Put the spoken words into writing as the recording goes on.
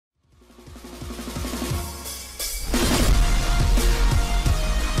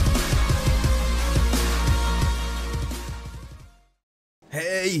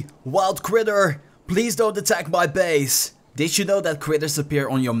Wild critter, please don't attack my base. Did you know that critters appear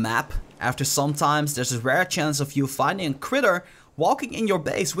on your map? After sometimes there's a rare chance of you finding a critter walking in your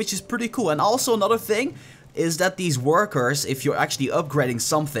base, which is pretty cool. And also another thing is that these workers, if you're actually upgrading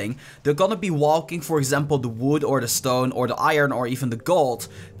something, they're gonna be walking, for example, the wood or the stone or the iron or even the gold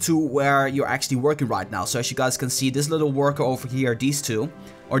to where you're actually working right now. So as you guys can see, this little worker over here, these two,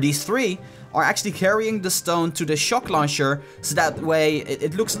 or these three, are actually carrying the stone to the shock launcher, so that way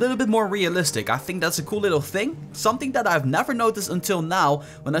it looks a little bit more realistic. I think that's a cool little thing, something that I've never noticed until now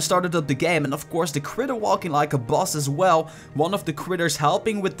when I started up the game. And of course the critter walking like a boss as well, one of the critters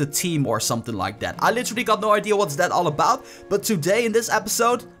helping with the team or something like that. I literally got no idea what's that all about, but today in this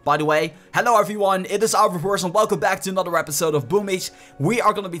episode, by the way, hello everyone, it is Haywyre and welcome back to another episode of Boomich. We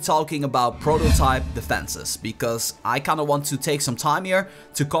are going to be talking about prototype defenses, because I kind of want to take some time here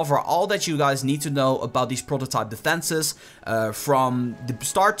to cover all that you guys need to know about these prototype defenses from the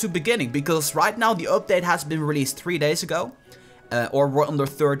start to beginning, because right now the update has been released 3 days ago, or we're on the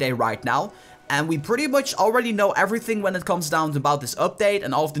third day right now. And we pretty much already know everything when it comes down to about this update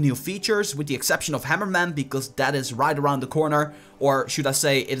and all of the new features, with the exception of Hammerman, because that is right around the corner, or should I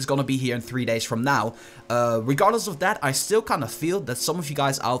say it is gonna be here in 3 days from now. Regardless of that, I still kind of feel that some of you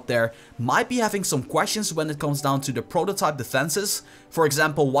guys out there might be having some questions when it comes down to the prototype defenses. For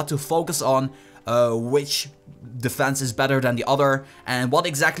example, what to focus on, which defense is better than the other, and what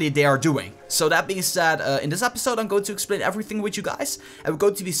exactly they are doing. So that being said, in this episode I'm going to explain everything with you guys, and we're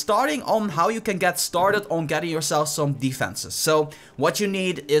going to be starting on how you can get started on getting yourself some defenses. So what you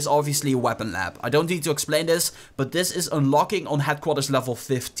need is obviously a weapon lab. I don't need to explain this, but this is unlocking on headquarters level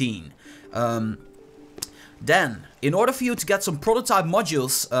 15. Then, in order for you to get some prototype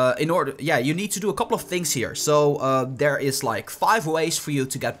modules, you need to do a couple of things here. So, there is like 5 ways for you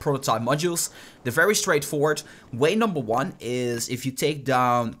to get prototype modules. They're very straightforward. Way number 1 is if you take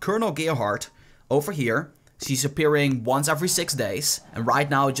down Colonel Gearheart over here. She's appearing once every 6 days, and right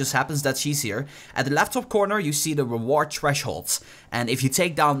now it just happens that she's here. At the left top corner you see the reward thresholds, and if you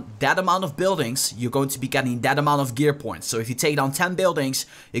take down that amount of buildings, you're going to be getting that amount of gear points. So if you take down 10 buildings,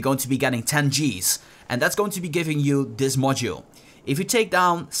 you're going to be getting 10 Gs, and that's going to be giving you this module. If you take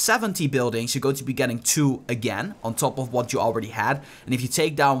down 70 buildings, you're going to be getting 2 again, on top of what you already had. And if you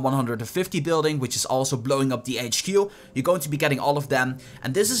take down 150 building, which is also blowing up the HQ, you're going to be getting all of them.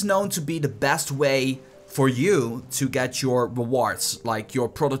 And this is known to be the best way for you to get your rewards, like your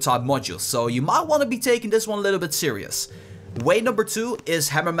prototype modules. So you might want to be taking this one a little bit serious. Way number 2 is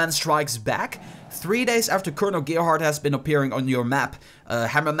Hammerman Strikes Back. 3 days after Colonel Gearheart has been appearing on your map,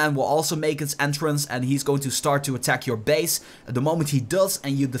 Hammerman will also make its entrance, and he's going to start to attack your base. The moment he does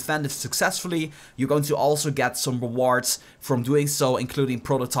and you defend it successfully, you're going to also get some rewards from doing so, including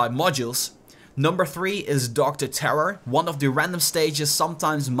prototype modules. Number 3 is Dr. Terror. One of the random stages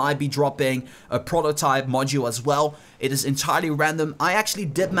sometimes might be dropping a prototype module as well. It is entirely random. I actually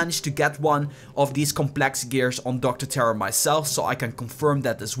did manage to get one of these complex gears on Dr. Terror myself, so I can confirm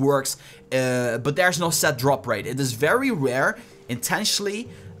that this works. But there's no set drop rate. It is very rare, intentionally,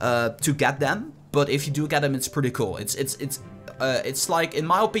 to get them. But if you do get them, it's pretty cool. It's like, in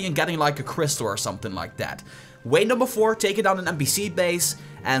my opinion, getting like a crystal or something like that. Way number 4, taking down an NPC base,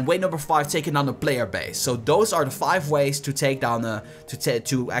 and way number 5, taking down a player base. So those are the 5 ways to take down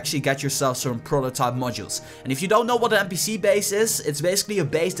to actually get yourself some prototype modules. And if you don't know what an NPC base is, it's basically a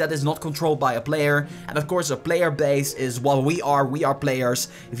base that is not controlled by a player. And of course a player base is what we are players.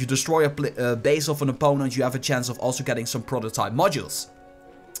 If you destroy a base of an opponent, you have a chance of also getting some prototype modules.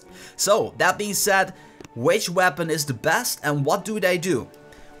 So that being said, which weapon is the best and what do they do?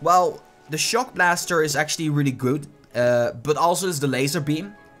 Well, the shock blaster is actually really good, but also is the laser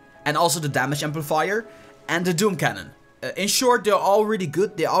beam, and also the damage amplifier, and the doom cannon. In short, they're all really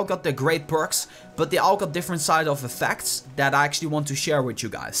good, they all got their great perks, but they all got different side of effects that I actually want to share with you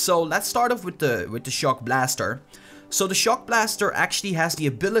guys. So let's start off with the shock blaster. So the shock blaster actually has the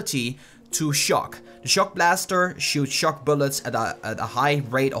ability to shock. The shock blaster shoots shock bullets at a high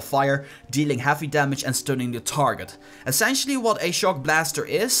rate of fire, dealing heavy damage and stunning the target. Essentially what a shock blaster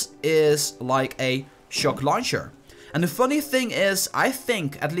is like a shock launcher. And the funny thing is, I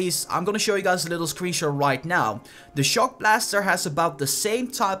think, at least, I'm gonna show you guys a little screenshot right now. The shock blaster has about the same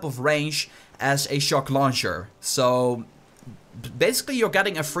type of range as a shock launcher. So basically you're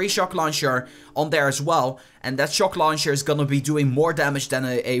getting a free shock launcher on there as well, and that shock launcher is gonna be doing more damage than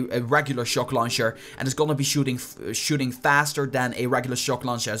a regular shock launcher, and it's gonna be shooting faster than a regular shock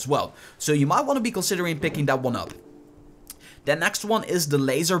launcher as well. So you might want to be considering picking that one up. The next one is the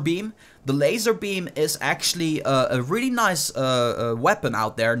laser beam. The laser beam is actually a really nice weapon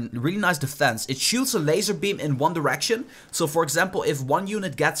out there, really nice defense. It shoots a laser beam in one direction. So for example, if one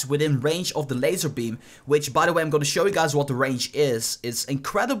unit gets within range of the laser beam, which by the way I'm going to show you guys what the range is, it's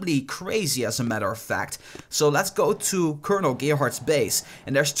incredibly crazy as a matter of fact. So let's go to Colonel Gearhart's base,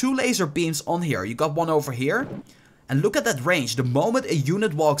 and there's 2 laser beams on here. You got one over here. And look at that range. The moment a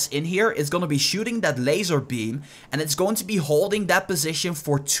unit walks in here, it's going to be shooting that laser beam, and it's going to be holding that position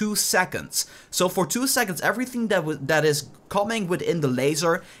for 2 seconds. So for 2 seconds, everything that is coming within the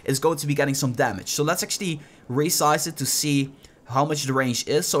laser is going to be getting some damage. So let's actually resize it to see how much the range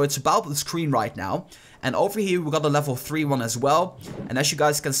is. So it's about the screen right now. And over here we got a level 3 one as well. And as you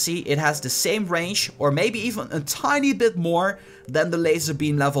guys can see, it has the same range, or maybe even a tiny bit more than the laser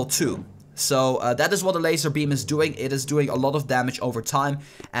beam level 2. So that is what the laser beam is doing. It is doing a lot of damage over time,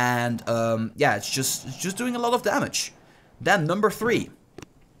 and yeah, it's just doing a lot of damage. Then number 3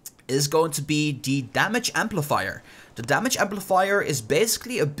 is going to be the damage amplifier. The damage amplifier is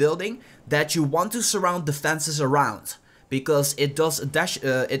basically a building that you want to surround defenses around, because it does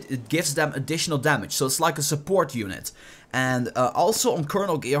it gives them additional damage. So it's like a support unit. And also on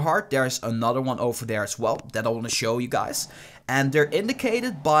Colonel Gearheart, there's another one over there as well that I want to show you guys. And they're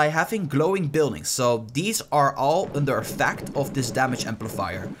indicated by having glowing buildings. So these are all under effect of this damage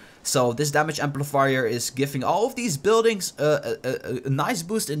amplifier. So this damage amplifier is giving all of these buildings a nice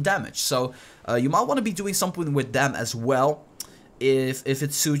boost in damage. So you might want to be doing something with them as well, if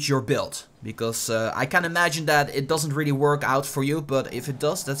it suits your build. Because I can imagine that it doesn't really work out for you, but if it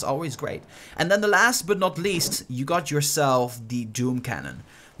does, that's always great. And then the last but not least, you got yourself the Doom Cannon.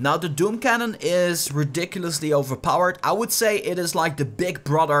 Now the Doom Cannon is ridiculously overpowered. I would say it is like the big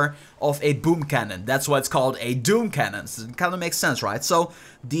brother of a boom cannon. That's why it's called a Doom Cannon. So it kind of makes sense, right? So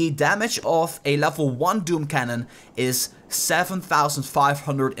the damage of a level 1 Doom Cannon is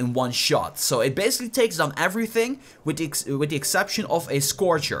 7,500 in one shot. So it basically takes down everything with the exception of a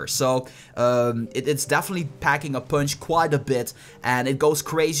Scorcher. So it's definitely packing a punch quite a bit, and it goes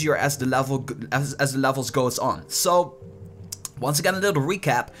crazier as the levels goes on. So once again, a little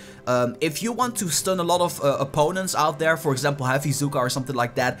recap. If you want to stun a lot of opponents out there, for example Heavy Zuka or something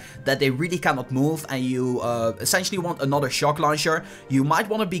like that, that they really cannot move, and you essentially want another shock launcher, you might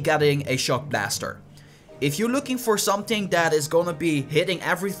want to be getting a Shock Blaster. If you're looking for something that is going to be hitting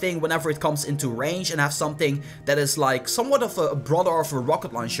everything whenever it comes into range, and have something that is like somewhat of a brother of a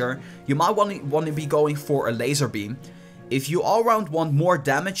rocket launcher, you might want to be going for a laser beam. If you all around want more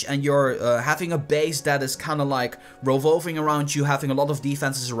damage, and you're having a base that is kind of like revolving around you, having a lot of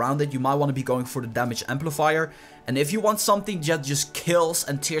defenses around it, you might want to be going for the damage amplifier. And if you want something that just kills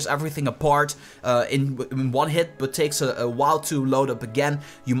and tears everything apart in one hit, but takes a while to load up again,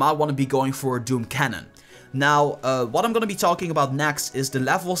 you might want to be going for a Doom Cannon. Now, what I'm going to be talking about next is the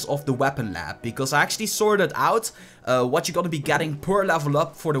levels of the weapon lab, because I actually sorted out what you're going to be getting per level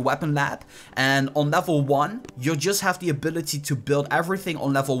up for the weapon lab. And on level 1, you just have the ability to build everything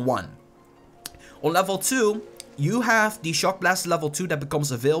on level 1. On level 2, you have the Shock Blast level 2 that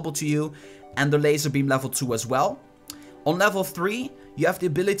becomes available to you, and the Laser Beam level 2 as well. On level 3, you have the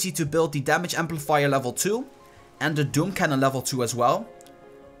ability to build the Damage Amplifier level 2, and the Doom Cannon level 2 as well.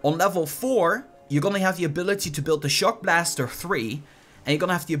 On level 4, you're going to have the ability to build the Shock Blaster 3, and you're going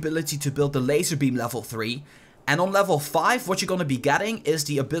to have the ability to build the Laser Beam level 3. And on level 5, what you're going to be getting is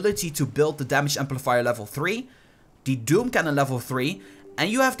the ability to build the Damage Amplifier level 3, the Doom Cannon level 3, and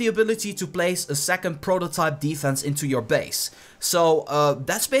you have the ability to place a second prototype defense into your base. So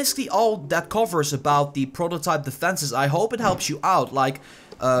that's basically all that covers about the prototype defenses. I hope it helps you out. Like,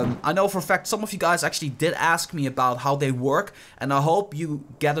 I know for a fact some of you guys actually did ask me about how they work, and I hope you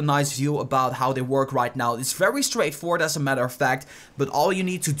get a nice view about how they work right now. It's very straightforward as a matter of fact, but all you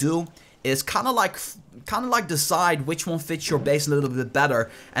need to do is kind of like decide which one fits your base a little bit better.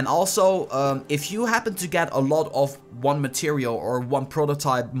 And also, if you happen to get a lot of one material or one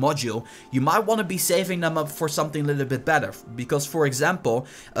prototype module, you might want to be saving them up for something a little bit better. Because, for example,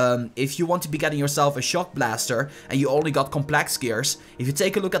 if you want to be getting yourself a Shock Blaster and you only got complex gears, if you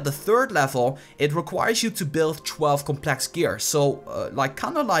take a look at the 3rd level, it requires you to build 12 complex gears. So,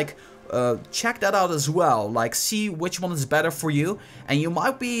 check that out as well, like see which one is better for you, and you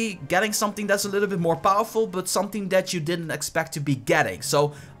might be getting something that's a little bit more powerful, but something that you didn't expect to be getting.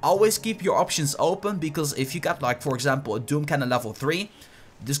 So always keep your options open, because if you got, like, for example, a Doom Cannon level 3,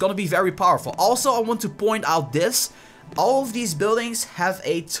 this is gonna be very powerful. Also, I want to point out this: all of these buildings have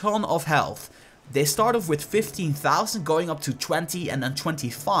a ton of health. They start off with 15,000, going up to 20 and then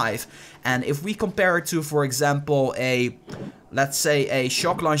 25. And if we compare it to, for example, let's say a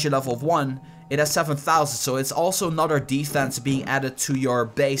Shock Launcher level 1, it has 7,000, so it's also another defense being added to your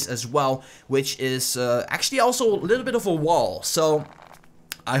base as well, which is actually also a little bit of a wall. So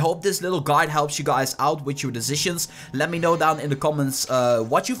I hope this little guide helps you guys out with your decisions. Let me know down in the comments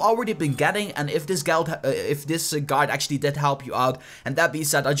what you've already been getting, and if this guide actually did help you out. And that being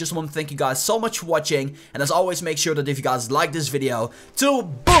said, I just want to thank you guys so much for watching, and as always, make sure that if you guys like this video, to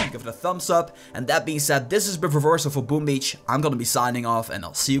boom, give it a thumbs up. And that being said, this has been Reversal for Boom Beach. I'm gonna be signing off, and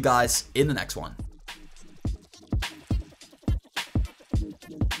I'll see you guys in the next one.